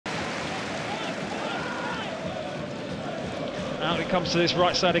Out it comes to this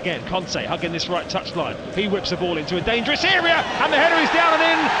right side again. Conte hugging this right touchline. He whips the ball into a dangerous area, and the header is down and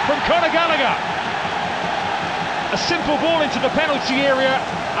in from Conor Gallagher. A simple ball into the penalty area,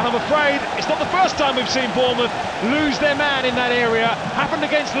 and I'm afraid it's not the first time we've seen Bournemouth lose their man in that area. Happened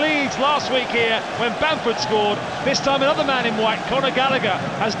against Leeds last week here when Bamford scored. This time another man in white, Conor Gallagher,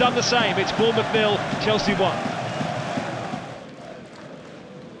 has done the same. It's Bournemouth 0, Chelsea 1.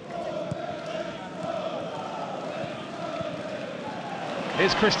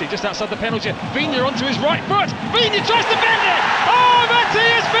 Here's Christie, just outside the penalty. Viña onto his right foot. Viña tries to bend it! Oh,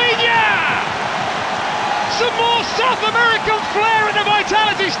 Matìas Viña! Some more South American flair at the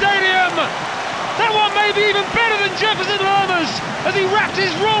Vitality Stadium! That one may be even better than Jefferson Lerma's as he wrapped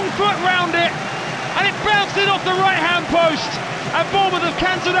his wrong foot round it and it bounced in off the right-hand post. And Bournemouth have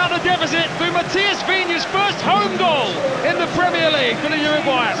cancelled out the deficit through Matìas Viña's first home goal in the Premier League for the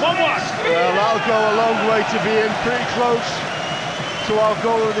Uruguayan. 1-1. Well, that'll go a long way to being pretty close to our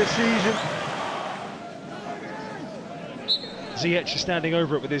goal of this season. Ziyech is standing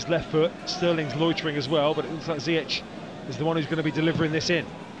over it with his left foot. Sterling's loitering as well, but it looks like Ziyech is the one who's going to be delivering this in.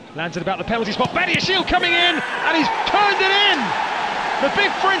 Lands at about the penalty spot. Badiashile coming in, and he's turned it in! The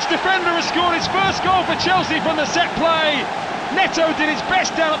big French defender has scored his first goal for Chelsea from the set play. Neto did his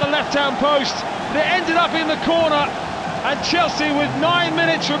best down at the left-hand post, but it ended up in the corner, and Chelsea, with 9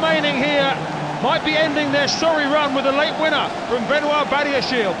 minutes remaining here, might be ending their sorry run with a late winner from Benoît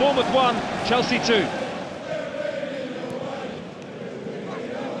Badiashile. Bournemouth 1, Chelsea 2.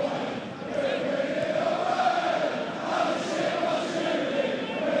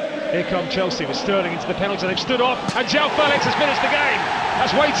 Here come Chelsea with Sterling into the penalty. They've stood off, and João Félix has finished the game.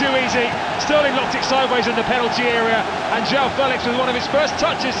 That's way too easy. Sterling locked it sideways in the penalty area, and João Félix, with one of his first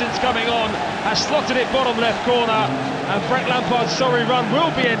touches since coming on, has slotted it bottom left corner. And Frank Lampard's sorry run will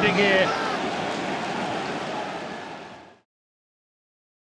be ending here.